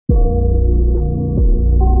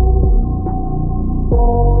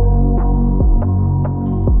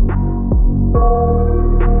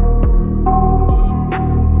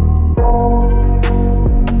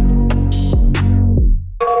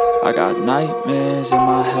nightmares in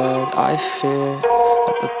my head, I fear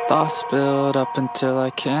that the thoughts build up until I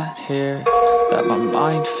can't hear, that my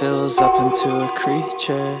mind fills up into a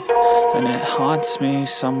creature, and it haunts me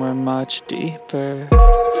somewhere much deeper.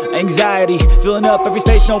 Anxiety, filling up every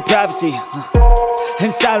space, no privacy.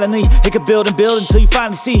 And silently, it could build and build until you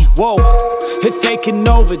finally see, whoa, it's taking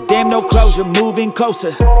over, damn, no closure, moving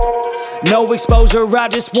closer. No exposure, I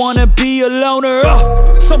just wanna be a loner.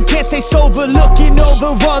 Some can't stay sober, looking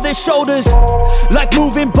over all their shoulders, like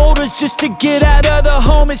moving boulders just to get out of the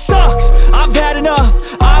home. It sucks, I've had enough,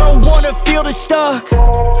 I don't wanna feel the stuck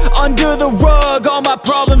under the rug, all my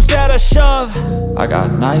problems that I shove. I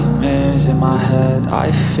got nightmares in my head,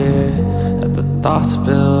 I fear that the thoughts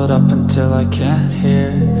build up until I can't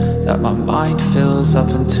hear, that my mind fills up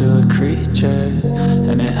into a creature,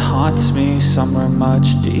 and it haunts me somewhere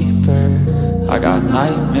much deeper. I got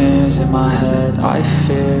nightmares in my head, I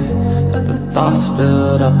fear that the thoughts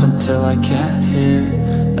build up until I can't hear,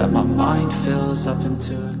 that my mind fills up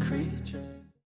into a creature.